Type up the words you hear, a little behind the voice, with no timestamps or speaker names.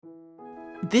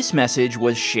This message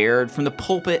was shared from the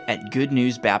pulpit at Good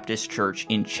News Baptist Church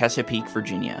in Chesapeake,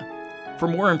 Virginia. For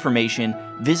more information,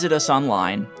 visit us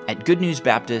online at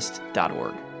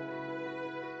goodnewsbaptist.org.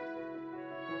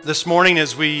 This morning,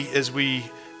 as we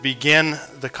begin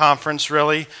the conference,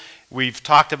 really, we've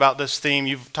talked about this theme.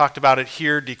 You've talked about it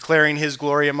here, declaring His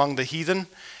glory among the heathen.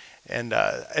 And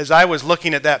as I was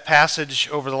looking at that passage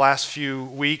over the last few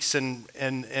weeks and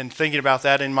thinking about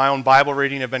that in my own Bible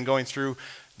reading, I've been going through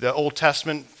the Old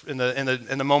Testament in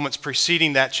the moments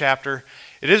preceding that chapter.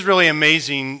 It is really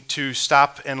amazing to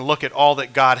stop and look at all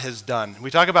that God has done. We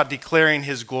talk about declaring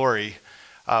His glory.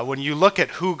 When you look at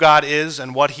who God is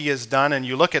and what He has done, and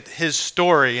you look at His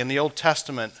story in the Old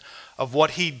Testament of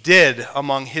what He did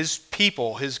among His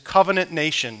people, His covenant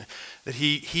nation, that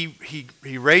He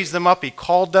raised them up, He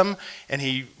called them, and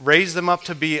He raised them up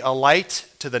to be a light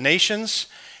to the nations.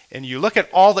 And you look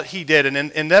at all that He did,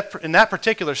 and in that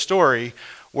particular story,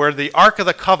 where the Ark of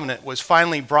the Covenant was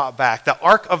finally brought back, the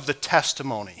Ark of the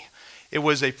Testimony. It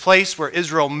was a place where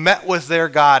Israel met with their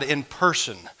God in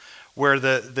person, where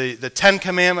the Ten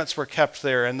Commandments were kept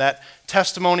there, and that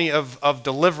testimony of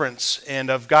deliverance and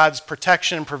of God's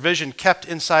protection and provision kept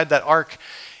inside that Ark.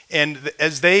 And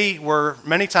as they were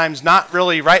many times not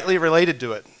really rightly related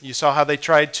to it, you saw how they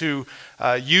tried to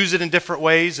use it in different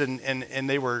ways, and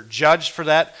they were judged for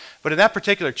that. But in that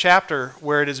particular chapter,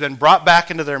 where it has been brought back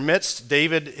into their midst,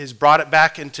 David has brought it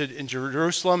back in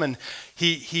Jerusalem, and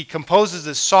he composes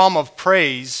this psalm of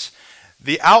praise.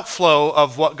 The outflow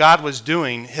of what God was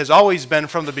doing has always been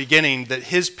from the beginning that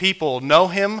His people know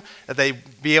Him, that they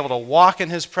be able to walk in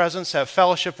His presence, have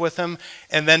fellowship with Him,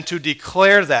 and then to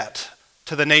declare that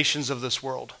to the nations of this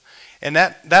world. And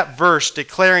that verse,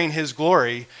 declaring His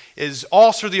glory, is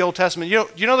all through the Old Testament.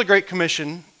 You know the Great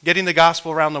Commission, getting the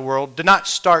gospel around the world, did not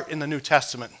start in the New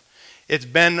Testament. It's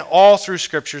been all through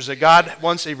Scriptures that God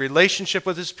wants a relationship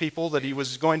with His people, that He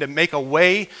was going to make a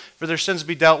way for their sins to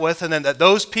be dealt with, and then that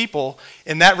those people,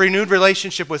 in that renewed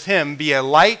relationship with Him, be a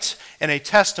light and a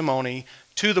testimony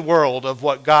to the world of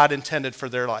what God intended for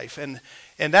their life. And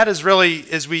that is really,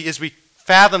 as we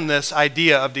fathom this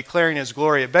idea of declaring His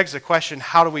glory, it begs the question,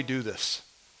 how do we do this?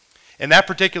 In that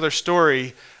particular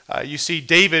story, you see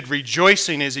David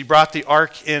rejoicing as he brought the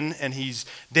ark in, and he's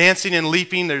dancing and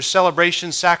leaping. There's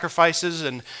celebrations, sacrifices,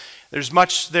 and there's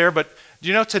much there. But do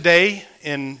you know today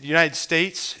in the United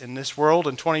States, in this world,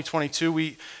 in 2022,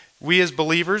 we as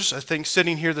believers, I think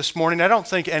sitting here this morning, I don't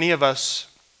think any of us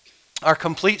are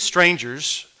complete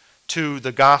strangers to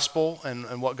the gospel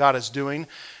and what God is doing.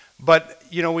 But,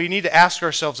 we need to ask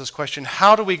ourselves this question,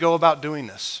 how do we go about doing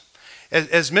this?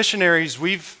 As missionaries,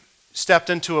 we've stepped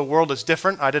into a world that's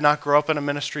different. I did not grow up in a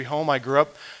ministry home. I grew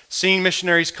up seeing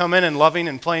missionaries come in and loving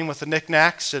and playing with the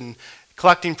knickknacks and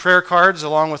collecting prayer cards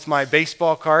along with my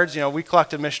baseball cards. We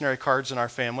collected missionary cards in our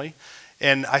family.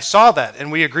 And I saw that,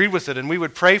 and we agreed with it, and we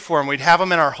would pray for them. We'd have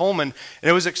them in our home, and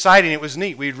it was exciting. It was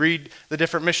neat. We'd read the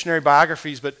different missionary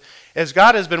biographies. But as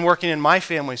God has been working in my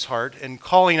family's heart and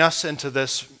calling us into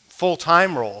this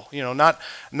full-time role,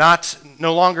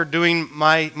 no longer doing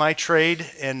my trade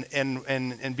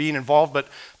and being involved, but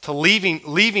to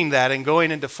leaving that and going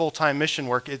into full-time mission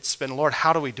work, it's been, Lord,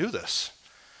 how do we do this?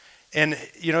 And,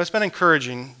 it's been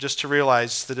encouraging just to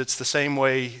realize that it's the same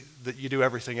way that you do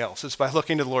everything else. It's by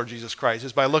looking to the Lord Jesus Christ.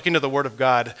 It's by looking to the Word of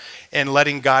God and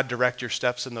letting God direct your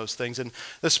steps in those things. And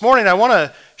this morning, I want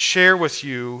to share with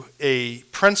you a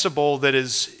principle that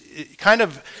is kind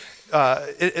of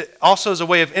it also is a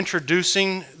way of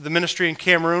introducing the ministry in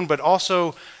Cameroon, but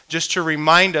also just to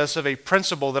remind us of a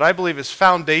principle that I believe is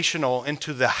foundational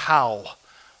into the how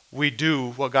we do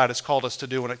what God has called us to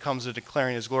do when it comes to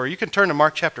declaring His glory. You can turn to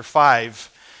Mark chapter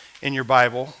 5 in your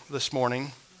Bible this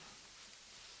morning.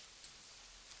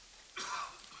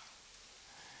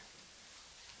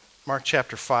 Mark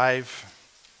chapter 5.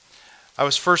 I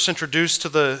was first introduced to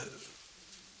the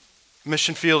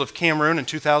mission field of Cameroon in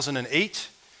 2008.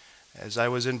 As I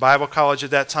was in Bible college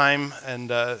at that time,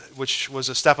 and which was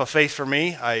a step of faith for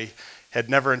me. I had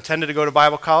never intended to go to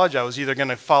Bible college. I was either going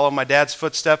to follow my dad's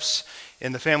footsteps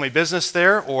in the family business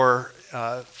there or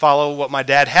follow what my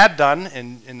dad had done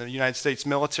in the United States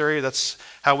military. That's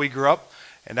how we grew up,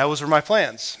 and those were my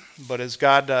plans. But as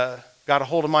God got a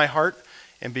hold of my heart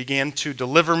and began to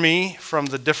deliver me from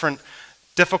the different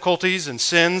difficulties and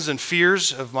sins and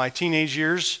fears of my teenage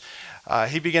years,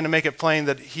 He began to make it plain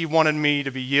that He wanted me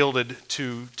to be yielded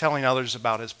to telling others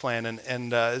about His plan.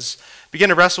 And as I began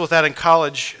to wrestle with that in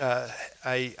college,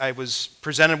 I was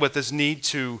presented with this need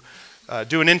to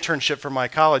do an internship for my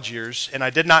college years, and I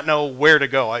did not know where to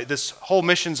go. This whole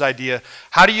missions idea,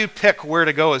 how do you pick where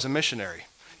to go as a missionary?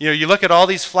 You look at all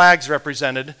these flags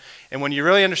represented, and when you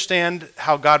really understand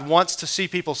how God wants to see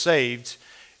people saved,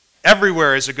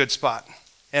 everywhere is a good spot.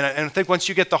 And I think once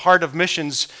you get the heart of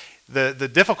missions, the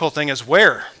difficult thing is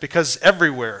where, because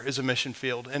everywhere is a mission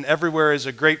field, and everywhere is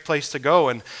a great place to go.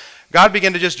 And God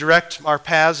began to just direct our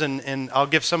paths, and I'll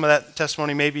give some of that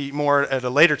testimony maybe more at a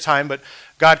later time, but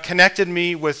God connected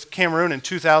me with Cameroon in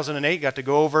 2008, got to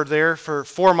go over there for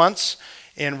 4 months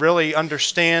and really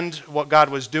understand what God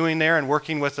was doing there and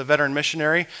working with a veteran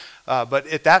missionary. But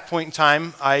at that point in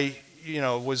time, I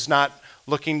was not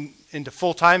looking into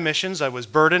full-time missions. I was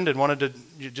burdened and wanted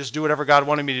to just do whatever God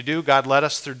wanted me to do. God led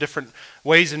us through different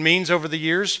ways and means over the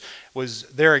years. Was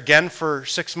there again for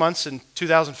 6 months in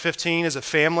 2015 as a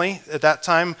family. At that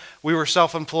time, we were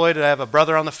self-employed. I have a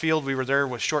brother on the field. We were there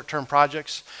with short-term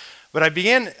projects. But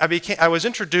I was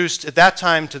introduced at that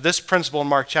time to this principle in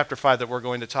Mark chapter 5 that we're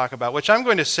going to talk about, which I'm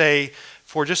going to say,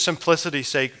 for just simplicity's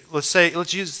sake,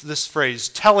 let's use this phrase,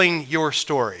 telling your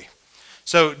story.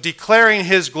 So declaring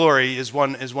his glory is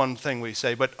one thing we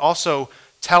say, but also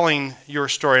telling your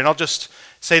story. And I'll just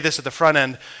say this at the front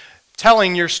end.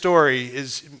 Telling your story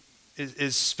is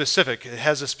specific. It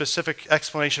has a specific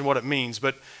explanation of what it means,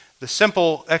 but the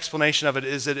simple explanation of it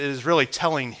is that it is really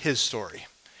telling his story.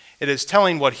 It is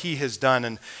telling what he has done.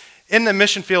 And in the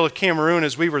mission field of Cameroon,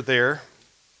 as we were there,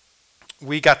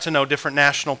 we got to know different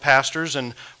national pastors,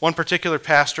 and one particular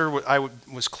pastor I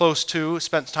was close to,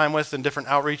 spent time with in different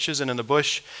outreaches and in the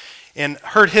bush, and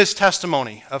heard his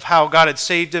testimony of how God had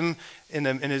saved him in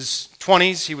his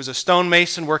 20s. He was a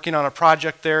stonemason working on a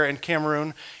project there in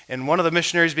Cameroon, and one of the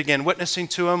missionaries began witnessing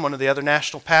to him, one of the other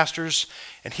national pastors,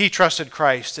 and he trusted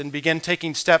Christ and began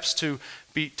taking steps to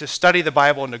study the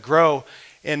Bible and to grow.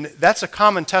 And that's a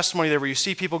common testimony there where you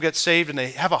see people get saved and they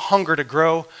have a hunger to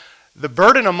grow. The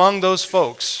burden among those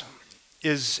folks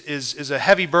is a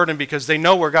heavy burden because they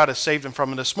know where God has saved them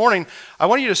from. And this morning, I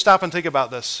want you to stop and think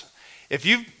about this. If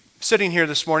you're sitting here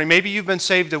this morning, maybe you've been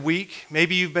saved a week,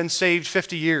 maybe you've been saved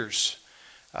 50 years.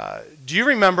 Do you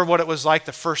remember what it was like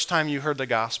the first time you heard the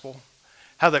gospel?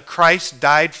 How that Christ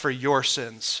died for your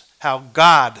sins. How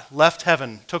God left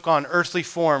heaven, took on earthly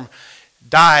form,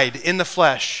 died in the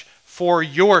flesh for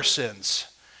your sins.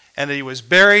 And that he was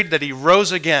buried, that he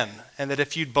rose again. And that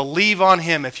if you'd believe on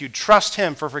him, if you'd trust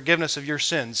him for forgiveness of your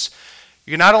sins,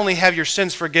 you not only have your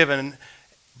sins forgiven,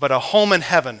 but a home in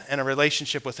heaven and a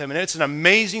relationship with him. And it's an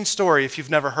amazing story if you've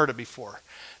never heard it before.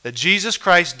 That Jesus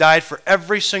Christ died for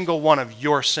every single one of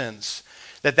your sins.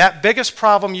 That biggest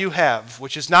problem you have,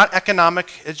 which is not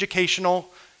economic, educational,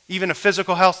 even a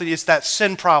physical health, it's that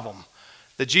sin problem.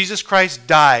 That Jesus Christ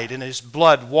died and his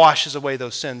blood washes away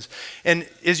those sins. And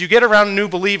as you get around new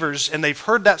believers and they've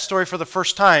heard that story for the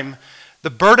first time,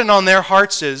 the burden on their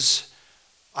hearts is,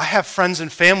 I have friends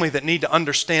and family that need to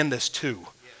understand this too.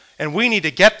 And we need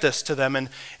to get this to them. And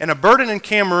a burden in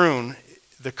Cameroon,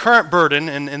 the current burden,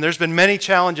 and there's been many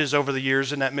challenges over the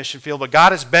years in that mission field, but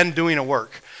God has been doing a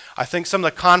work. I think some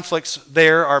of the conflicts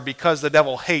there are because the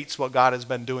devil hates what God has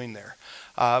been doing there.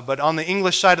 But on the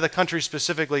English side of the country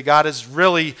specifically, God has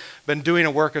really been doing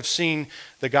a work of seeing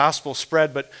the gospel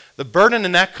spread. But the burden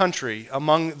in that country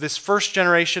among this first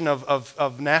generation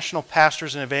of national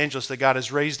pastors and evangelists that God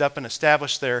has raised up and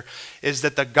established there is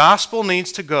that the gospel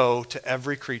needs to go to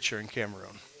every creature in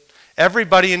Cameroon.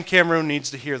 Everybody in Cameroon needs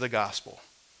to hear the gospel.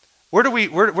 Where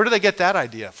do they get that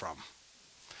idea from?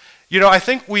 I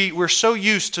think we're so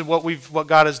used to what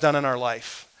God has done in our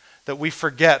life that we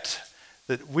forget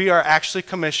that we are actually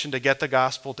commissioned to get the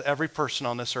gospel to every person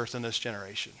on this earth in this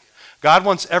generation. God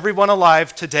wants everyone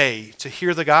alive today to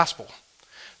hear the gospel.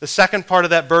 The second part of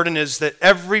that burden is that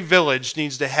every village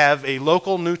needs to have a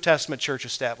local New Testament church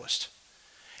established.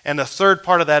 And the third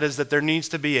part of that is that there needs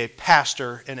to be a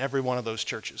pastor in every one of those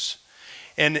churches.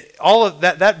 And all of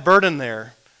that burden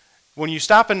there, when you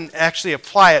stop and actually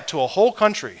apply it to a whole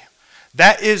country,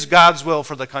 that is God's will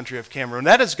for the country of Cameroon.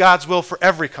 That is God's will for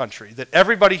every country, that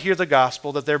everybody hear the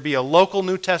gospel, that there be a local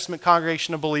New Testament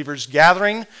congregation of believers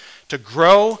gathering to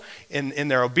grow in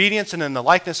their obedience and in the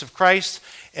likeness of Christ,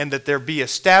 and that there be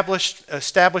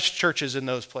established churches in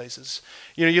those places.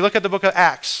 You look at the book of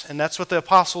Acts, and that's what the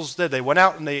apostles did. They went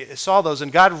out and they saw those, and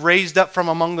God raised up from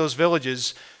among those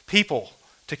villages people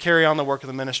to carry on the work of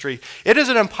the ministry. It is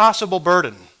an impossible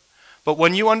burden. But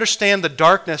when you understand the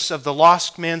darkness of the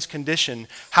lost man's condition,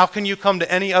 how can you come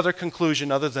to any other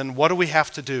conclusion other than what do we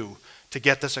have to do to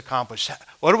get this accomplished?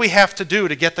 What do we have to do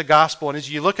to get the gospel? And as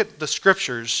you look at the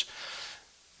scriptures,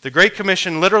 the Great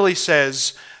Commission literally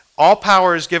says, all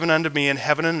power is given unto me in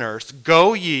heaven and earth.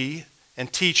 Go ye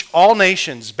and teach all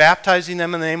nations, baptizing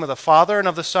them in the name of the Father and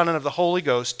of the Son and of the Holy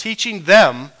Ghost, teaching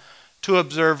them to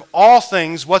observe all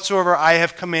things whatsoever I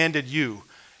have commanded you.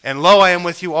 And lo, I am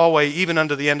with you always, even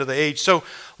unto the end of the age. So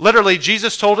literally,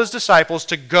 Jesus told his disciples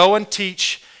to go and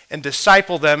teach and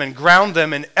disciple them and ground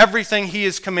them in everything he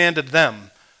has commanded them,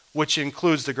 which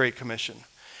includes the Great Commission.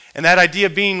 And that idea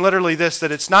being literally this,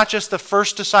 that it's not just the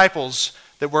first disciples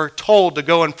that were told to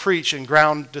go and preach and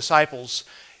ground disciples.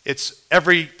 It's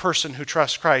every person who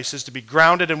trusts Christ is to be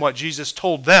grounded in what Jesus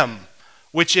told them,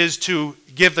 which is to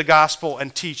give the gospel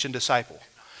and teach and disciple.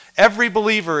 Every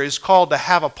believer is called to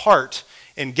have a part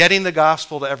in getting the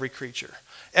gospel to every creature.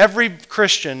 Every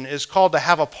Christian is called to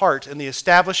have a part in the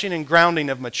establishing and grounding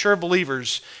of mature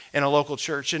believers in a local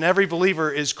church. And every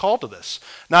believer is called to this.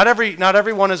 Not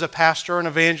everyone is a pastor or an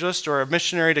evangelist or a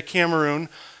missionary to Cameroon,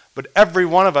 but every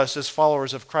one of us as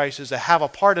followers of Christ is to have a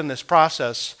part in this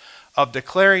process of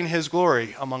declaring his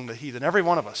glory among the heathen. Every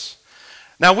one of us.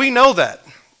 Now we know that.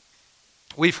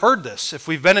 We've heard this. If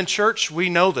we've been in church, we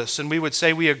know this, and we would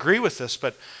say we agree with this,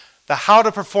 but the how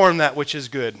to perform that which is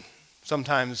good,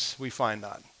 sometimes we find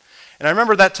not. And I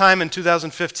remember that time in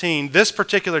 2015, this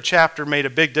particular chapter made a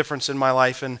big difference in my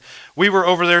life, and we were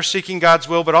over there seeking God's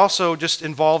will, but also just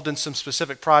involved in some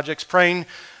specific projects, praying.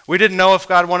 We didn't know if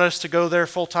God wanted us to go there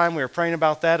full time. We were praying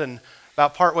about that, and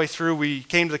about partway through, we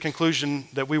came to the conclusion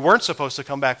that we weren't supposed to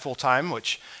come back full time,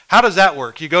 which, how does that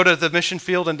work? You go to the mission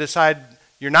field and decide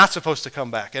you're not supposed to come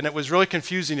back. And it was really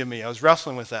confusing to me. I was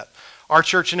wrestling with that. Our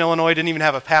church in Illinois didn't even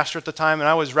have a pastor at the time, and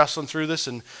I was wrestling through this.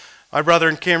 And my brother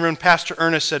in Cameroon, Pastor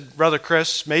Ernest, said, Brother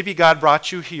Chris, maybe God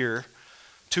brought you here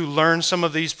to learn some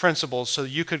of these principles so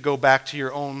you could go back to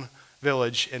your own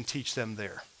village and teach them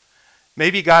there.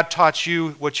 Maybe God taught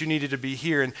you what you needed to be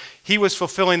here. And he was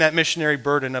fulfilling that missionary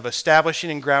burden of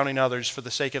establishing and grounding others for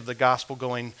the sake of the gospel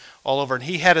going all over. And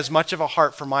he had as much of a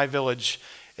heart for my village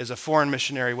as a foreign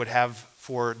missionary would have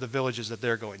for the villages that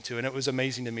they're going to. And it was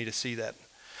amazing to me to see that.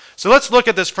 So let's look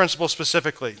at this principle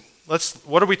specifically.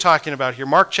 What are we talking about here?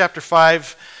 Mark chapter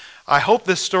 5. I hope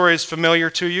this story is familiar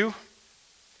to you.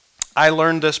 I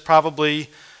learned this probably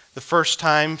the first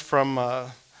time from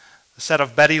a set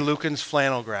of Betty Lucan's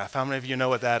flannel graph. How many of you know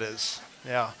what that is?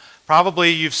 Yeah. Probably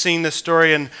you've seen this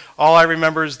story, and all I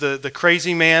remember is the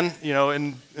crazy man. You know,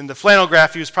 in the flannel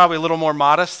graph, he was probably a little more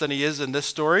modest than he is in this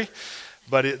story.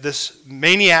 But this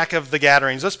maniac of the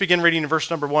Gadarenes. Let's begin reading in verse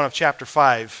number 1 of chapter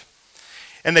 5.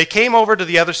 And they came over to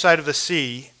the other side of the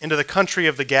sea, into the country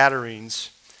of the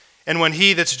Gadarenes. And when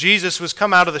he, that's Jesus, was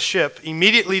come out of the ship,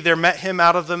 immediately there met him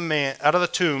out of the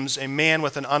tombs a man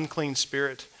with an unclean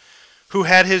spirit, who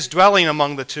had his dwelling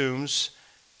among the tombs,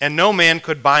 and no man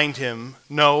could bind him,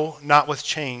 no, not with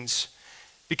chains,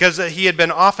 because he had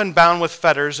been often bound with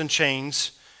fetters and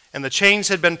chains, and the chains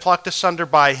had been plucked asunder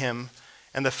by him,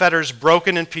 and the fetters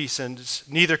broken in pieces,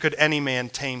 neither could any man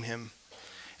tame him.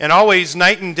 And always,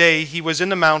 night and day, he was in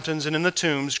the mountains and in the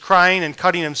tombs, crying and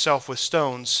cutting himself with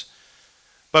stones.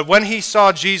 But when he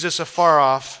saw Jesus afar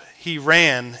off, he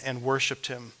ran and worshipped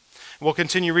him. We'll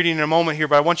continue reading in a moment here,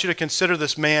 but I want you to consider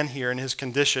this man here and his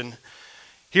condition.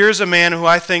 Here's a man who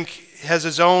I think has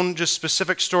his own just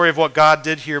specific story of what God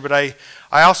did here, but I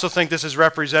also think this is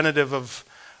representative of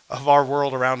our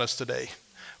world around us today.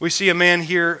 We see a man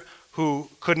here who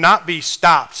could not be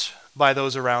stopped by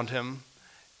those around him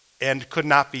and could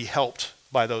not be helped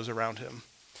by those around him.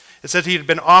 It said he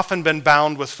had often been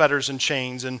bound with fetters and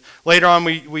chains, and later on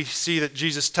we see that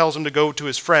Jesus tells him to go to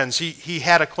his friends. He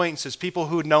had acquaintances, people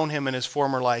who had known him in his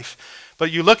former life.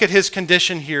 But you look at his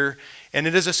condition here, and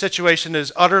it is a situation that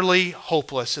is utterly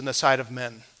hopeless in the sight of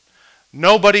men.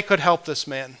 Nobody could help this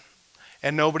man,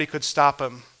 and nobody could stop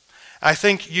him. I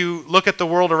think you look at the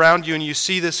world around you and you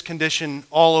see this condition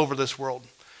all over this world.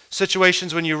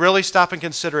 Situations when you really stop and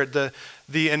consider it,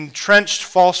 the entrenched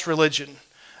false religion,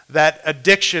 that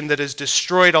addiction that has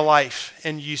destroyed a life.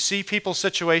 And you see people's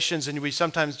situations and we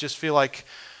sometimes just feel like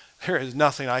there is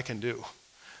nothing I can do.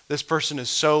 This person is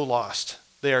so lost.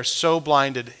 They are so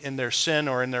blinded in their sin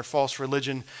or in their false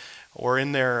religion or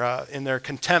in their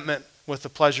contentment with the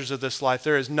pleasures of this life.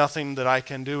 There is nothing that I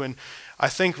can do. And I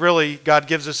think really God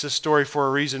gives us this story for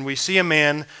a reason. We see a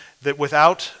man that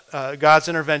without God's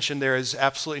intervention, there is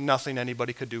absolutely nothing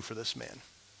anybody could do for this man.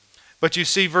 But you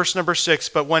see verse number 6,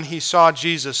 but when he saw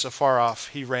Jesus afar off,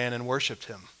 he ran and worshipped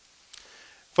him.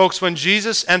 Folks, when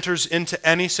Jesus enters into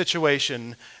any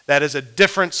situation, that is a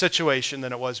different situation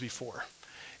than it was before.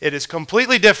 It is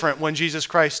completely different when Jesus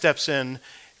Christ steps in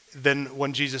than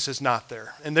when Jesus is not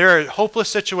there. And there are hopeless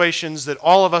situations that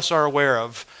all of us are aware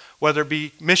of, whether it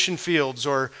be mission fields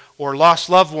or lost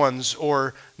loved ones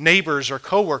or neighbors or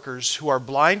coworkers who are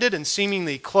blinded and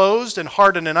seemingly closed and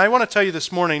hardened. And I want to tell you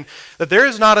this morning that there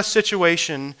is not a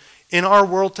situation in our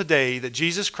world today that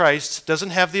Jesus Christ doesn't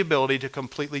have the ability to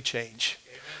completely change.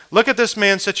 Look at this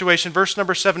man's situation. Verse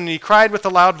number 7, and he cried with a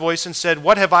loud voice and said,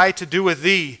 what have I to do with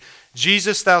thee,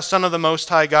 Jesus, thou Son of the Most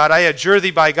High God? I adjure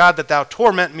thee by God that thou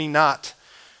torment me not.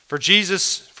 For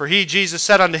Jesus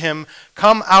said unto him,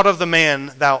 come out of the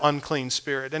man, thou unclean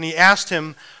spirit. And he asked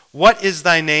him, what is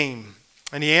thy name?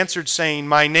 And he answered, saying,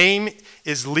 my name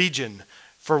is Legion,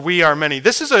 for we are many.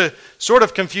 This is a sort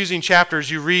of confusing chapter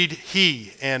as you read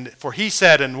he, and for he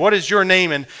said, and what is your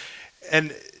name?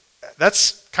 And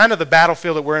that's kind of the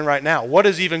battlefield that we're in right now. What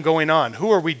is even going on?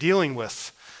 Who are we dealing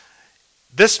with?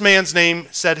 This man's name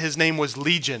said his name was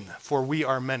Legion, for we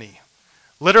are many.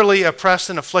 Literally oppressed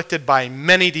and afflicted by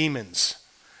many demons.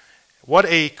 What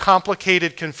a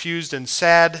complicated, confused, and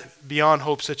sad, beyond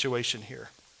hope situation here.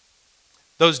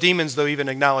 Those demons, though, even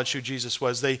acknowledged who Jesus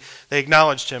was. They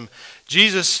acknowledged him.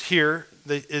 Jesus here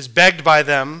is begged by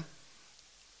them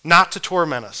not to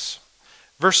torment us.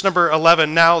 Verse number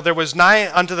 11, now there was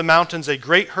nigh unto the mountains a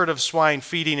great herd of swine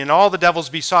feeding, and all the devils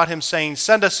besought him, saying,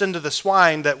 send us into the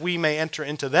swine, that we may enter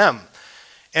into them.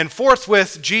 And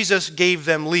forthwith Jesus gave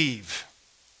them leave.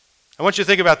 I want you to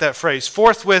think about that phrase.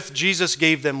 Forthwith Jesus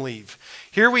gave them leave.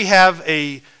 Here we have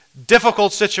a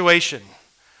difficult situation.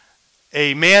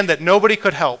 A man that nobody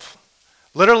could help,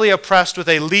 literally oppressed with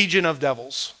a legion of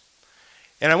devils.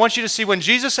 And I want you to see when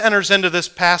Jesus enters into this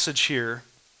passage here,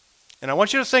 and I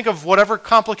want you to think of whatever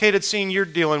complicated scene you're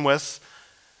dealing with,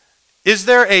 is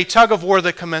there a tug of war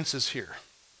that commences here?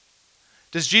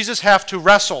 Does Jesus have to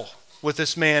wrestle with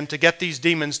this man to get these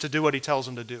demons to do what he tells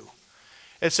them to do?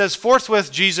 It says,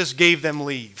 forthwith Jesus gave them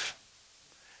leave.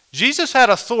 Jesus had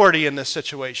authority in this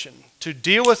situation to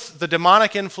deal with the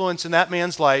demonic influence in that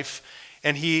man's life,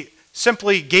 and he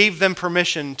simply gave them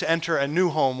permission to enter a new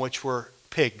home, which were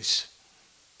pigs.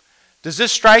 Does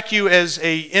this strike you as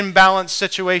an imbalanced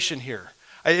situation here?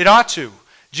 It ought to.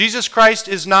 Jesus Christ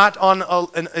is not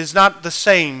the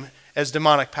same as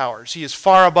demonic powers. He is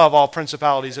far above all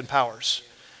principalities and powers.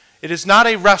 It is not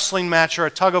a wrestling match or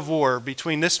a tug of war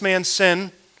between this man's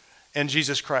sin and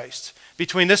Jesus Christ,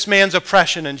 between this man's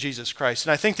oppression and Jesus Christ.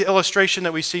 And I think the illustration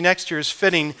that we see next here is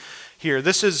fitting here.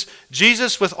 This is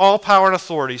Jesus with all power and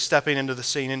authority stepping into the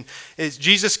scene. And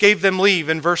Jesus gave them leave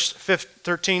in verse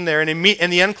 13 there. And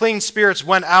the unclean spirits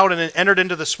went out and entered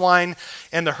into the swine,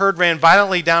 and the herd ran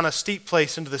violently down a steep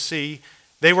place into the sea.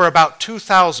 They were about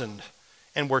 2,000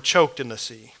 and were choked in the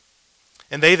sea.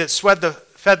 And they that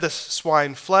fed the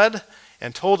swine fled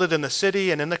and told it in the city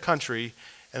and in the country.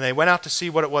 And they went out to see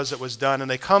what it was that was done.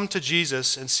 And they come to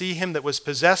Jesus and see him that was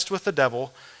possessed with the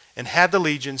devil and had the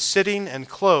legion sitting and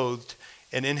clothed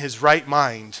and in his right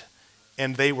mind.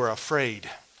 And they were afraid.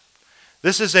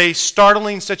 This is a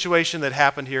startling situation that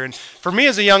happened here. And for me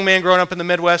as a young man growing up in the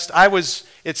Midwest,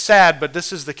 it's sad, but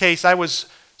this is the case. I was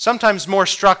sometimes more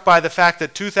struck by the fact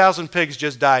that 2,000 pigs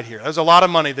just died here. There's a lot of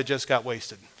money that just got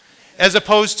wasted. As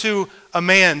opposed to a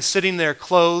man sitting there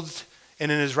clothed and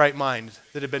in his right mind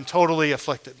that had been totally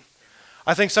afflicted.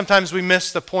 I think sometimes we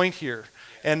miss the point here.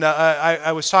 And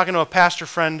I was talking to a pastor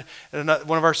friend at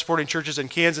one of our supporting churches in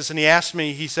Kansas, and he asked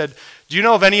me, he said, do you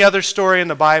know of any other story in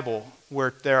the Bible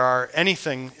where there are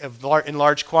anything in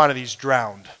large quantities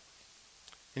drowned?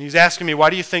 And he's asking me, why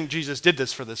do you think Jesus did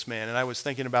this for this man? And I was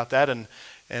thinking about that,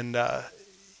 and I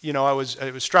was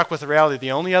struck with the reality.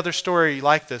 The only other story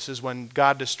like this is when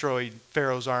God destroyed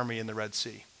Pharaoh's army in the Red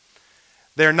Sea.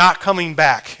 They're not coming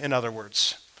back, in other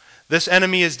words. This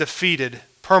enemy is defeated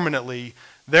permanently.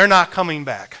 They're not coming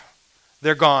back.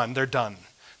 They're gone. They're done.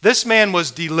 This man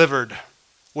was delivered,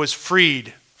 was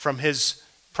freed from his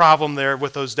problem there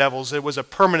with those devils. It was a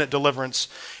permanent deliverance.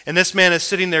 And this man is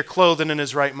sitting there clothed and in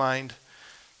his right mind.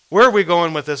 Where are we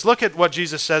going with this? Look at what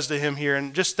Jesus says to him here.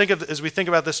 And just as we think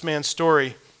about this man's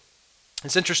story,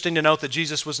 it's interesting to note that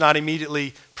Jesus was not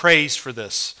immediately praised for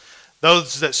this.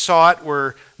 Those that saw it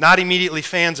were not immediately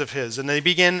fans of his. And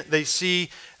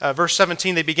verse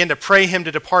 17, they begin to pray him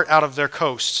to depart out of their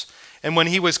coasts. And when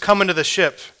he was come into the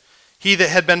ship, he that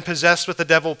had been possessed with the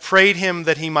devil prayed him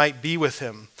that he might be with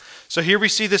him. So here we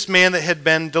see this man that had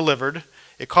been delivered.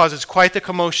 It causes quite the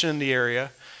commotion in the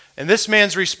area. And this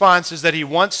man's response is that he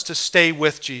wants to stay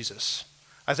with Jesus.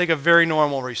 I think a very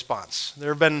normal response.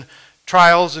 There have been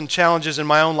trials and challenges in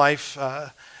my own life,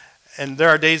 and there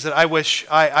are days that I wish,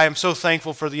 I am so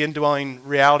thankful for the indwelling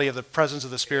reality of the presence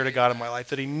of the Spirit of God in my life,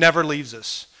 that he never leaves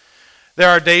us. There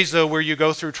are days, though, where you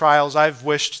go through trials. I've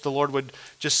wished the Lord would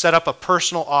just set up a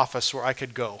personal office where I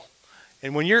could go.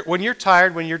 And when you're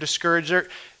tired, when you're discouraged,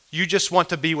 you just want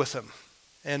to be with him.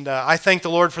 And I thank the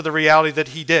Lord for the reality that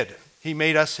he did. He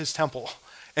made us his temple,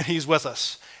 and he's with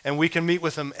us. And we can meet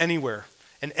with him anywhere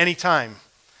and anytime.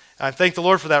 I thank the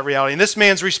Lord for that reality. And this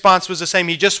man's response was the same.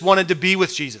 He just wanted to be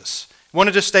with Jesus,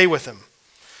 wanted to stay with him.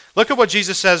 Look at what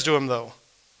Jesus says to him, though.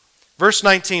 Verse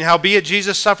 19, howbeit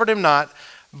Jesus suffered him not,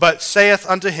 but saith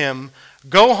unto him,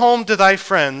 Go home to thy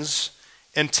friends,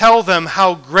 and tell them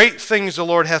how great things the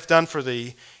Lord hath done for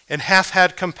thee, and hath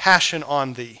had compassion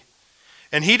on thee.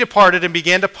 And he departed and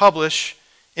began to publish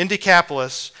in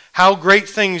Decapolis how great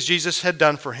things Jesus had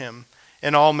done for him,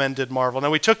 and all men did marvel.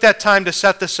 Now we took that time to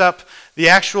set this up. The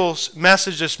actual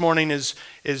message this morning is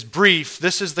brief.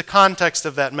 This is the context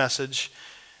of that message.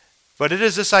 But it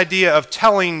is this idea of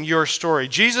telling your story.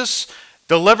 Jesus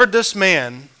delivered this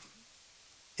man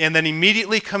and then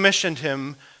immediately commissioned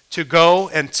him to go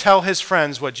and tell his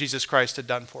friends what Jesus Christ had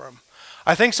done for him.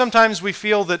 I think sometimes we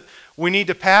feel that we need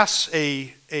to pass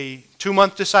a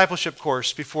 2-month discipleship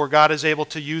course before God is able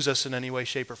to use us in any way,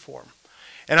 shape, or form.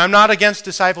 And I'm not against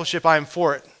discipleship, I am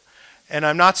for it. And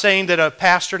I'm not saying that a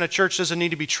pastor in a church doesn't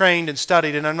need to be trained and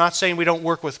studied, and I'm not saying we don't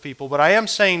work with people, but I am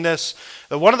saying this,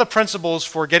 that one of the principles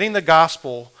for getting the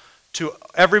gospel to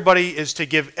everybody is to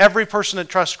give every person that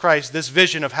trusts Christ this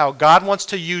vision of how God wants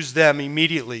to use them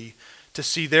immediately to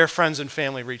see their friends and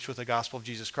family reach with the gospel of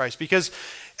Jesus Christ. Because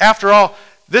after all,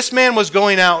 this man was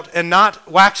going out and not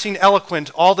waxing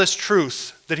eloquent all this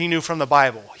truth that he knew from the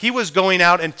Bible. He was going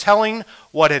out and telling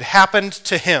what had happened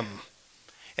to him.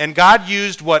 And God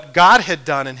used what God had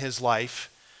done in his life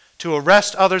to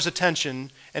arrest others'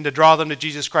 attention and to draw them to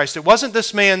Jesus Christ. It wasn't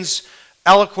this man's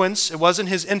eloquence, it wasn't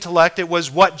his intellect, it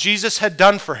was what Jesus had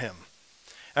done for him.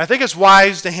 And I think it's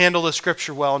wise to handle the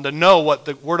Scripture well and to know what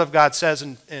the Word of God says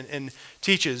and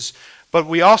teaches. But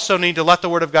we also need to let the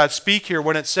Word of God speak here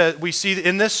when it says, we see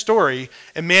in this story,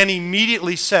 a man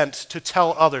immediately sent to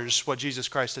tell others what Jesus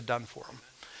Christ had done for him.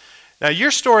 Now,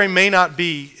 your story may not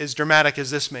be as dramatic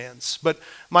as this man's, but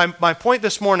my point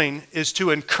this morning is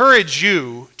to encourage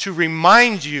you, to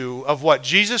remind you of what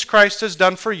Jesus Christ has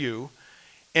done for you,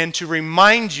 and to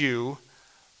remind you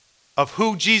of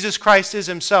who Jesus Christ is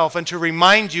himself, and to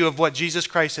remind you of what Jesus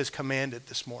Christ has commanded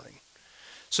this morning,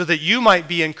 so that you might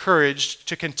be encouraged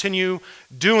to continue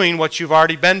doing what you've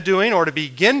already been doing, or to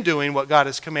begin doing what God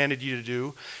has commanded you to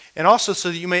do, and also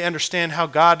so that you may understand how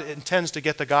God intends to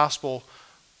get the gospel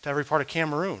to every part of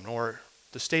Cameroon or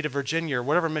the state of Virginia or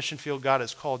whatever mission field God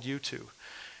has called you to.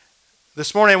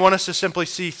 This morning I want us to simply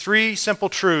see 3 simple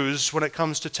truths when it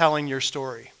comes to telling your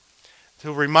story,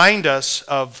 to remind us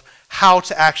of how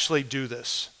to actually do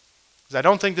this. Because I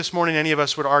don't think this morning any of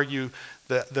us would argue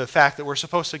the fact that we're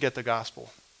supposed to get the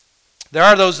gospel. There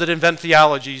are those that invent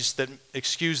theologies that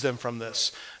excuse them from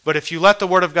this. But if you let the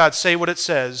Word of God say what it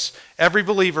says, every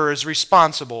believer is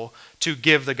responsible to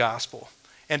give the gospel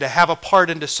and to have a part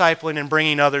in discipling and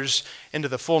bringing others into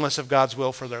the fullness of God's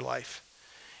will for their life.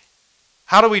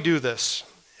 How do we do this?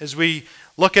 As we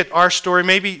look at our story,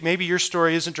 maybe your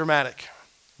story isn't dramatic.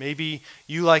 Maybe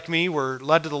you, like me, were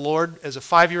led to the Lord as a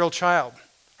 5-year-old child.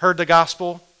 Heard the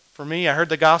gospel. For me, I heard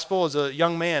the gospel as a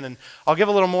young man, and I'll give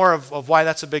a little more of why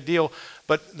that's a big deal.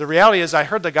 But the reality is I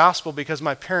heard the gospel because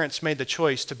my parents made the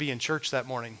choice to be in church that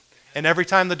morning. And every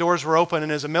time the doors were open,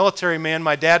 and as a military man,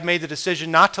 my dad made the decision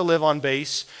not to live on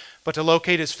base, but to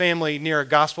locate his family near a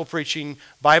gospel-preaching,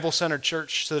 Bible-centered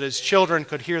church so that his children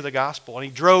could hear the gospel. And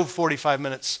he drove 45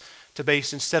 minutes to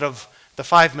base instead of the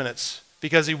 5 minutes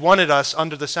because he wanted us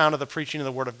under the sound of the preaching of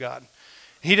the Word of God.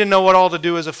 He didn't know what all to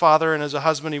do as a father and as a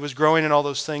husband. He was growing in all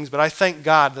those things, but I thank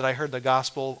God that I heard the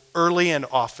gospel early and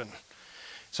often,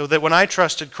 so that when I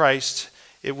trusted Christ,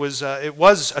 it was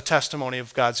a testimony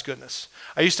of God's goodness.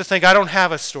 I used to think I don't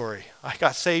have a story. I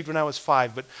got saved when I was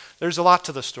 5, but there's a lot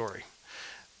to the story.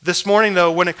 This morning,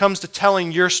 though, when it comes to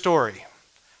telling your story,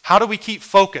 how do we keep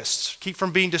focused, keep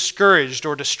from being discouraged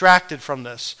or distracted from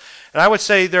this? And I would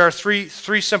say there are three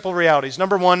simple realities.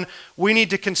 Number 1, we need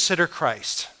to consider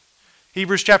Christ.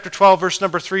 Hebrews chapter 12, verse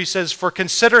number 3 says, For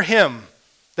consider him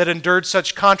that endured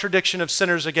such contradiction of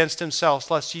sinners against himself,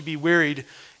 lest ye be wearied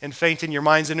and faint in your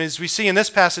minds. And as we see in this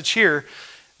passage here,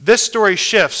 this story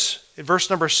shifts in verse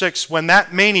number 6 when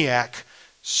that maniac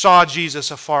saw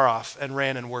Jesus afar off and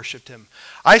ran and worshiped him.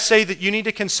 I say that you need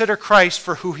to consider Christ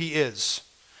for who he is.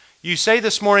 You say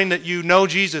this morning that you know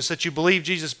Jesus, that you believe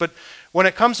Jesus, but when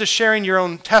it comes to sharing your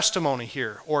own testimony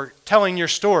here or telling your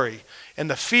story and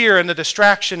the fear and the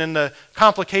distraction and the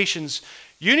complications,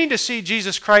 you need to see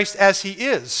Jesus Christ as he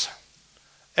is,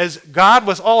 as God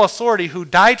with all authority who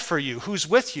died for you, who's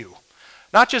with you.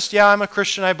 Not just, yeah, I'm a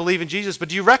Christian, I believe in Jesus, but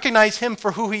do you recognize him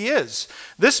for who he is?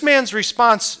 This man's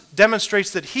response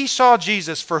demonstrates that he saw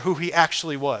Jesus for who he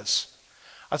actually was.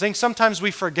 I think sometimes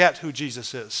we forget who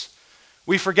Jesus is.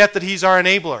 We forget that he's our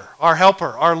enabler, our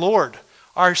helper, our Lord,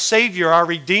 our Savior, our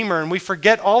Redeemer, and we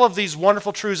forget all of these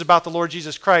wonderful truths about the Lord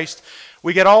Jesus Christ,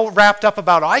 we get all wrapped up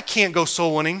about, I can't go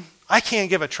soul winning. I can't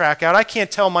give a tract out. I can't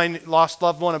tell my lost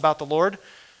loved one about the Lord.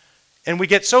 And we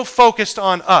get so focused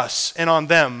on us and on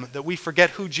them that we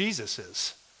forget who Jesus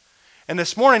is. And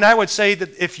this morning I would say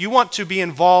that if you want to be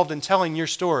involved in telling your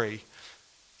story,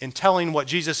 in telling what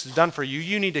Jesus has done for you,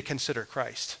 you need to consider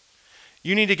Christ.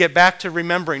 You need to get back to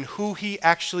remembering who he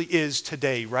actually is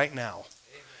today, right now.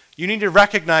 You need to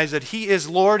recognize that he is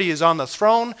Lord, he is on the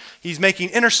throne, he's making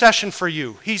intercession for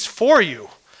you, he's for you.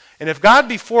 And if God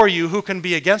be for you, who can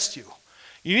be against you?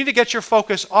 You need to get your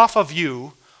focus off of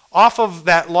you, off of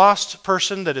that lost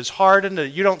person that is hardened, that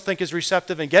you don't think is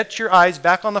receptive, and get your eyes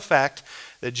back on the fact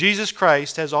that Jesus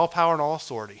Christ has all power and all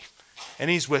authority, and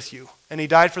he's with you, and he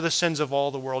died for the sins of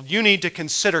all the world. You need to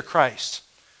consider Christ,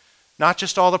 not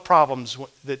just all the problems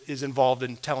that is involved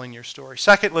in telling your story.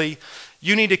 Secondly,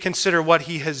 you need to consider what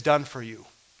he has done for you.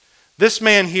 This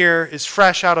man here is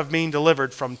fresh out of being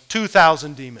delivered from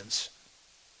 2,000 demons.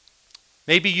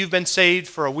 Maybe you've been saved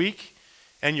for a week,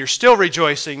 and you're still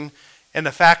rejoicing in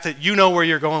the fact that you know where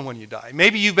you're going when you die.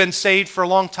 Maybe you've been saved for a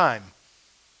long time,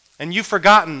 and you've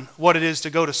forgotten what it is to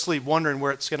go to sleep wondering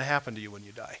where it's going to happen to you when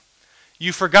you die.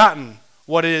 You've forgotten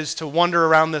what it is to wander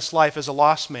around this life as a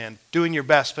lost man, doing your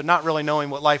best, but not really knowing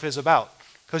what life is about,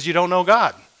 because you don't know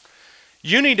God.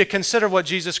 You need to consider what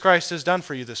Jesus Christ has done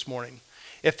for you this morning.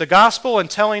 If the gospel and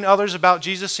telling others about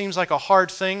Jesus seems like a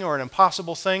hard thing or an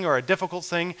impossible thing or a difficult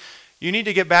thing, you need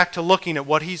to get back to looking at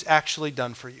what he's actually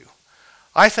done for you.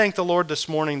 I thank the Lord this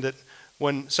morning that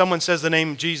when someone says the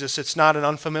name Jesus, it's not an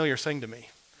unfamiliar thing to me.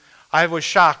 I was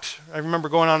shocked. I remember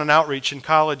going on an outreach in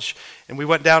college, and we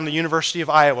went down to the University of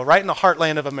Iowa, right in the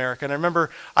heartland of America. And I remember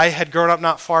I had grown up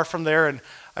not far from there, and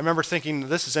I remember thinking,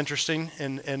 this is interesting.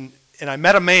 And I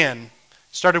met a man,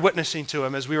 started witnessing to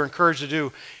him as we were encouraged to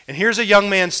do. And here's a young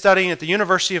man studying at the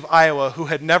University of Iowa who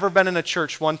had never been in a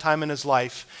church one time in his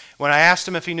life. When I asked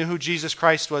him if he knew who Jesus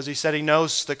Christ was, he said he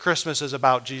knows that Christmas is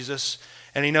about Jesus,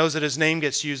 and he knows that his name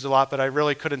gets used a lot, but I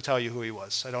really couldn't tell you who he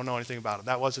was. I don't know anything about him.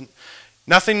 That wasn't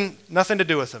nothing to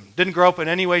do with him. Didn't grow up in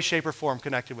any way, shape, or form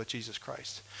connected with Jesus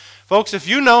Christ. Folks, if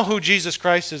you know who Jesus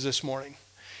Christ is this morning,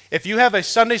 if you have a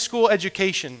Sunday school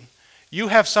education, you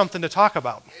have something to talk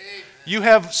about. Amen. You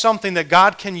have something that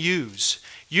God can use.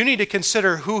 You need to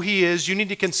consider who he is. You need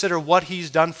to consider what he's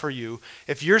done for you.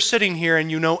 If you're sitting here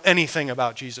and you know anything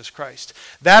about Jesus Christ,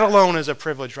 that alone is a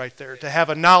privilege right there, to have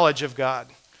a knowledge of God.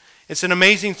 It's an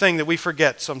amazing thing that we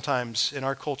forget sometimes in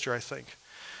our culture, I think.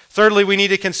 Thirdly, we need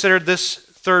to consider this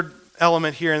third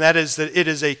element here, and that is that it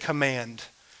is a command.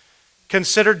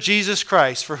 Consider Jesus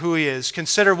Christ for who he is.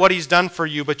 Consider what he's done for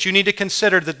you, but you need to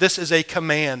consider that this is a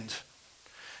command.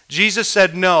 Jesus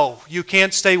said, no, you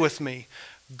can't stay with me.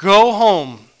 Go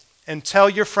home and tell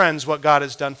your friends what God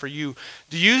has done for you.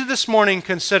 Do you this morning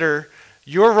consider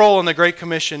your role in the Great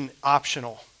Commission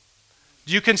optional?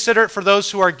 Do you consider it for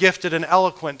those who are gifted and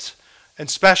eloquent and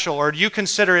special, or do you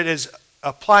consider it as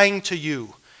applying to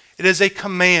you? It is a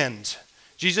command.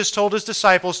 Jesus told his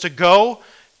disciples to go,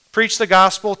 preach the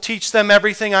gospel, teach them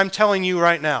everything I'm telling you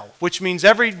right now, which means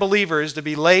every believer is to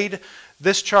be laid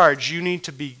this charge. You need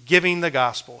to be giving the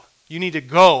gospel. You need to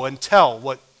go and tell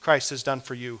what Christ has done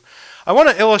for you. I want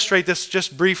to illustrate this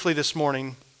just briefly this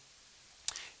morning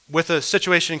with a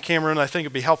situation in Cameroon. I think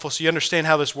it'd be helpful so you understand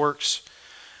how this works.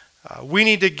 We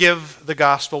need to give the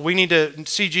gospel. We need to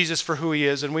see Jesus for who he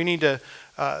is, and we need to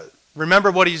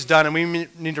remember what he's done, and we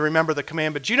need to remember the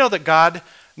command. But do you know that God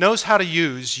knows how to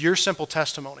use your simple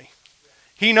testimony?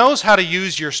 He knows how to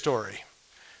use your story.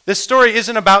 This story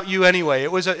isn't about you anyway.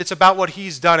 It's about what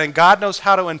he's done, and God knows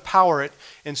how to empower it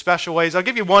in special ways. I'll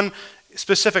give you one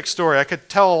specific story. I could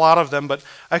tell a lot of them, but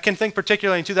I can think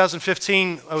particularly in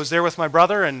 2015, I was there with my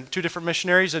brother and two different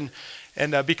missionaries, and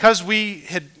because we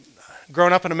had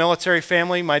grown up in a military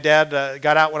family, my dad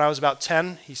got out when I was about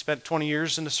 10. He spent 20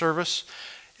 years in the service.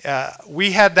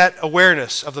 We had that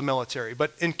awareness of the military,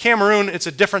 but in Cameroon, it's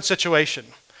a different situation.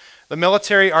 The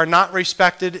military are not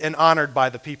respected and honored by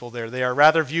the people there. They are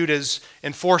rather viewed as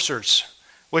enforcers,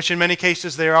 which in many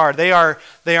cases they are. They are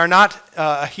not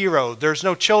a hero. There's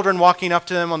no children walking up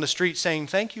to them on the street saying,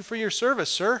 "Thank you for your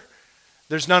service, sir."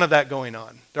 There's none of that going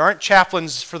on. There aren't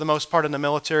chaplains for the most part in the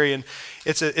military, and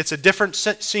it's a different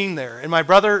scene there. And my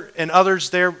brother and others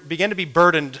there began to be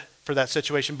burdened for that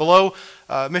situation. Below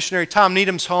missionary Tom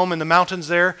Needham's home in the mountains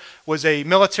there was a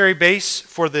military base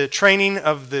for the training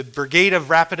of the Brigade of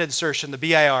Rapid Insertion, the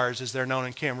BIRs as they're known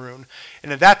in Cameroon.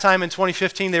 And at that time in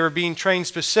 2015, they were being trained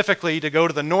specifically to go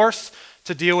to the north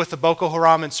to deal with the Boko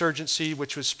Haram insurgency,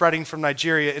 which was spreading from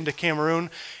Nigeria into Cameroon.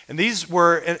 And these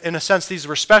were, in a sense, these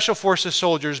were special forces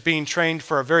soldiers being trained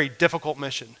for a very difficult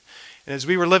mission. And as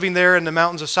we were living there in the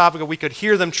mountains of Sabaga, we could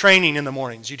hear them training in the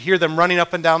mornings. You'd hear them running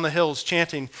up and down the hills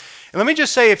chanting. And let me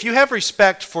just say, if you have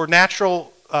respect for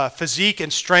natural physique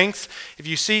and strength, if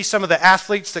you see some of the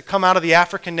athletes that come out of the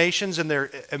African nations and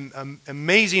their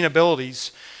amazing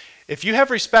abilities, if you have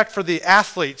respect for the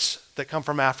athletes that come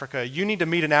from Africa, you need to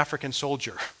meet an African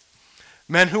soldier.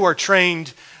 Men who are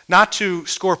trained not to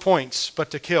score points,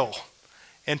 but to kill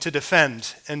and to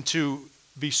defend and to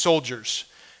be soldiers.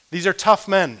 These are tough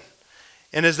men.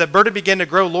 And as that burden began to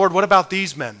grow, Lord, what about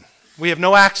these men? We have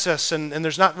no access and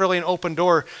there's not really an open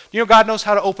door. You know, God knows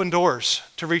how to open doors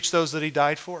to reach those that he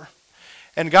died for.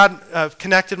 And God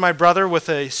connected my brother with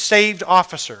a saved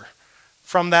officer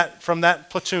from that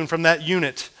platoon, from that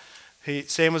unit.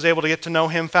 Sam was able to get to know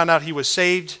him, found out he was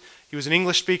saved. He was an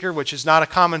English speaker, which is not a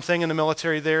common thing in the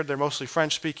military there. They're mostly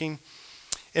French speaking.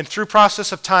 And through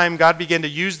process of time, God began to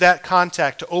use that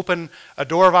contact to open a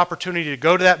door of opportunity to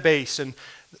go to that base. And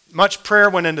much prayer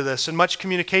went into this and much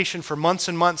communication for months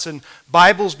and months. And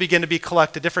Bibles began to be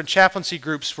collected. Different chaplaincy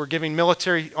groups were giving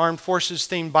military armed forces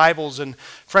themed Bibles and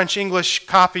French-English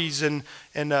copies and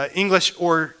English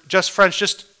or just French.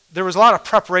 There was a lot of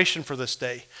preparation for this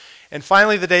day. And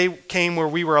finally, the day came where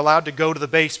we were allowed to go to the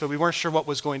base, but we weren't sure what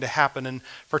was going to happen. And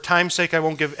for time's sake, I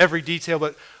won't give every detail,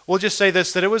 but we'll just say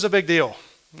this, that it was a big deal.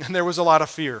 And there was a lot of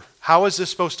fear. How is this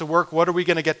supposed to work? What are we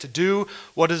going to get to do?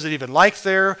 What is it even like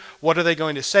there? What are they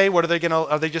going to say? Are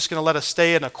they just going to let us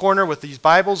stay in a corner with these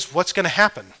Bibles? What's going to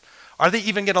happen? Are they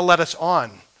even going to let us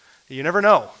on? You never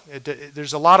know.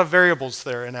 There's a lot of variables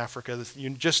there in Africa. You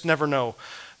just never know.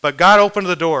 But God opened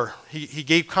the door. He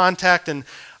gave contact, and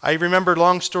I remember,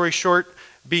 long story short,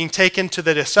 being taken to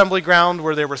the assembly ground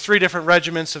where there were 3 different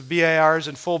regiments of BARs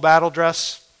in full battle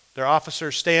dress. Their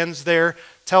officer stands there,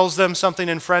 tells them something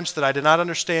in French that I did not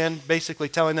understand, basically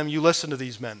telling them, you listen to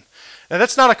these men. Now,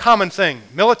 that's not a common thing.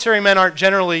 Military men aren't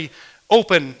generally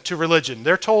open to religion.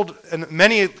 They're told, in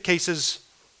many cases,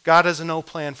 God has no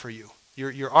plan for you.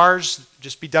 You're ours,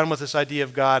 just be done with this idea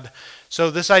of God.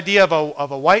 So this idea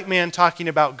of a white man talking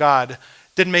about God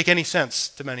didn't make any sense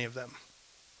to many of them.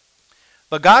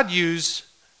 But God used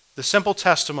the simple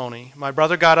testimony. My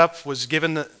brother got up, was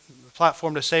given the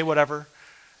platform to say whatever,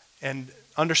 and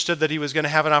understood that he was going to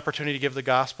have an opportunity to give the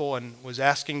gospel and was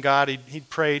asking God. He'd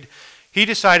prayed. He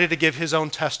decided to give his own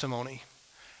testimony,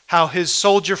 how his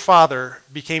soldier father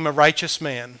became a righteous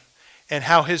man, and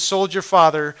how his soldier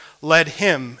father led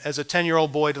him as a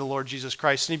 10-year-old boy to the Lord Jesus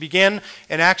Christ. And he began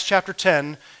in Acts chapter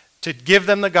 10 to give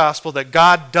them the gospel that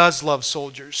God does love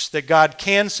soldiers, that God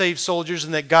can save soldiers,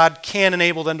 and that God can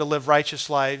enable them to live righteous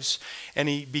lives. And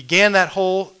he began that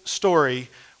whole story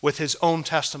with his own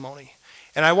testimony.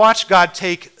 And I watched God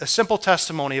take a simple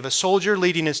testimony of a soldier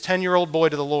leading his 10-year-old boy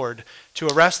to the Lord to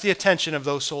arrest the attention of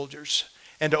those soldiers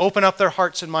and to open up their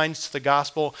hearts and minds to the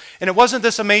gospel. And it wasn't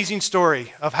this amazing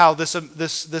story of how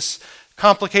this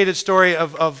complicated story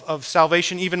of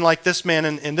salvation, even like this man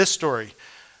in this story.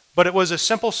 But it was a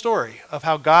simple story of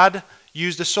how God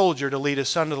used a soldier to lead his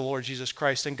son to the Lord Jesus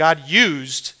Christ. And God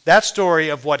used that story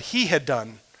of what he had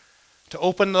done to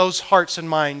open those hearts and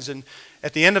minds. And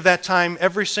at the end of that time,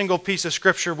 every single piece of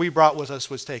scripture we brought with us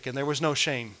was taken. There was no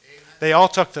shame. Amen. They all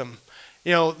took them.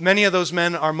 You know, many of those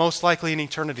men are most likely in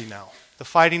eternity now. The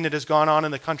fighting that has gone on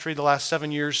in the country the last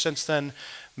 7 years since then,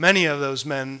 many of those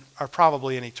men are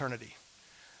probably in eternity.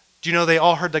 Do you know they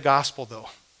all heard the gospel, though?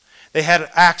 They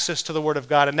had access to the Word of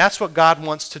God, and that's what God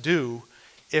wants to do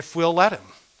if we'll let him.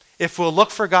 If we'll look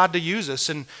for God to use us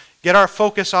and get our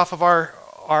focus off of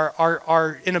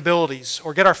our inabilities,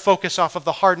 or get our focus off of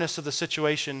the hardness of the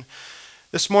situation.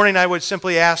 This morning I would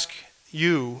simply ask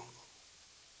you,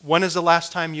 when is the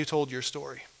last time you told your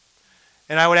story?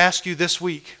 And I would ask you this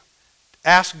week,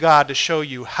 ask God to show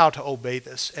you how to obey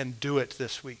this and do it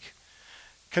this week.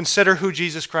 Consider who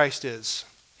Jesus Christ is.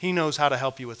 He knows how to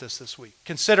help you with this week.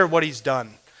 Consider what he's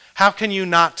done. How can you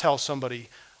not tell somebody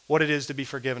what it is to be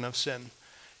forgiven of sin?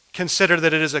 Consider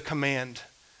that it is a command.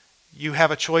 You have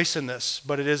a choice in this,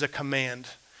 but it is a command.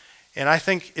 And I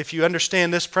think if you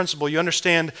understand this principle, you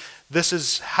understand this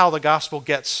is how the gospel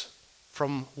gets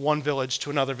from one village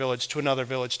to another village to another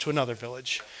village to another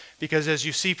village. Because as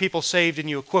you see people saved and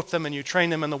you equip them and you train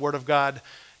them in the Word of God,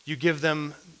 you give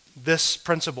them this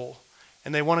principle,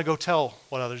 and they want to go tell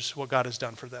what God has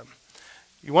done for them.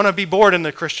 You want to be bored in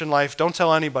the Christian life, don't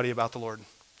tell anybody about the Lord.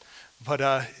 But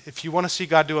if you want to see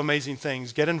God do amazing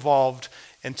things, get involved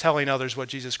in telling others what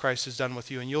Jesus Christ has done with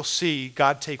you, and you'll see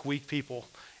God take weak people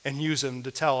and use them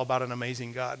to tell about an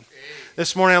amazing God.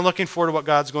 This morning, I'm looking forward to what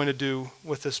God's going to do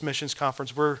with this missions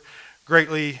conference. We're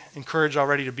greatly encouraged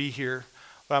already to be here,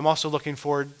 but I'm also looking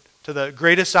forward to the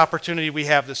greatest opportunity we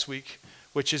have this week,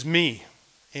 which is me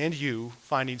and you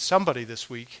finding somebody this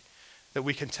week that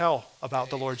we can tell about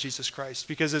the Lord Jesus Christ.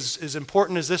 Because as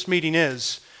important as this meeting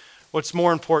is, what's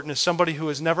more important is somebody who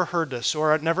has never heard this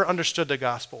or never understood the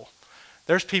gospel.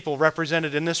 There's people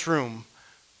represented in this room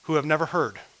who have never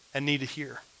heard and need to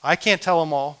hear. I can't tell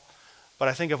them all, but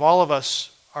I think if all of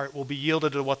us will be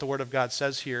yielded to what the Word of God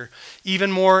says here,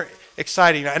 even more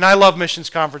exciting. And I love missions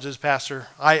conferences, Pastor.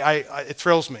 It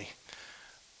thrills me.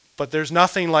 But there's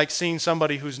nothing like seeing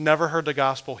somebody who's never heard the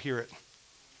gospel hear it.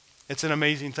 It's an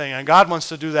amazing thing. And God wants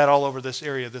to do that all over this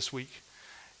area this week.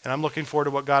 And I'm looking forward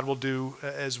to what God will do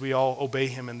as we all obey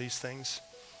Him in these things.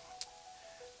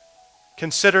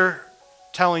 Consider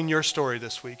telling your story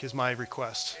this week is my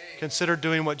request. Consider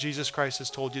doing what Jesus Christ has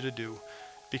told you to do,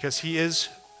 because He is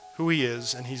who He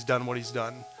is and He's done what He's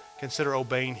done. Consider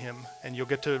obeying Him, and you'll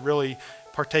get to really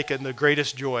partake in the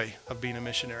greatest joy of being a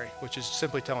missionary, which is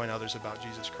simply telling others about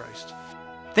Jesus Christ.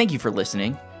 Thank you for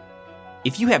listening.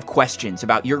 If you have questions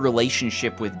about your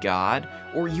relationship with God,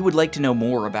 or you would like to know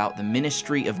more about the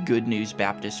ministry of Good News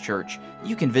Baptist Church,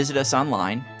 you can visit us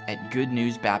online at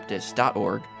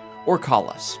goodnewsbaptist.org or call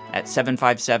us at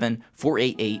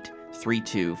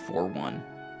 757-488-3241.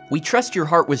 We trust your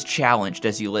heart was challenged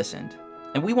as you listened,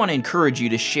 and we want to encourage you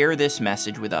to share this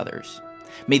message with others.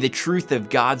 May the truth of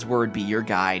God's Word be your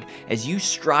guide as you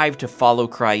strive to follow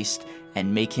Christ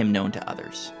and make Him known to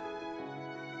others.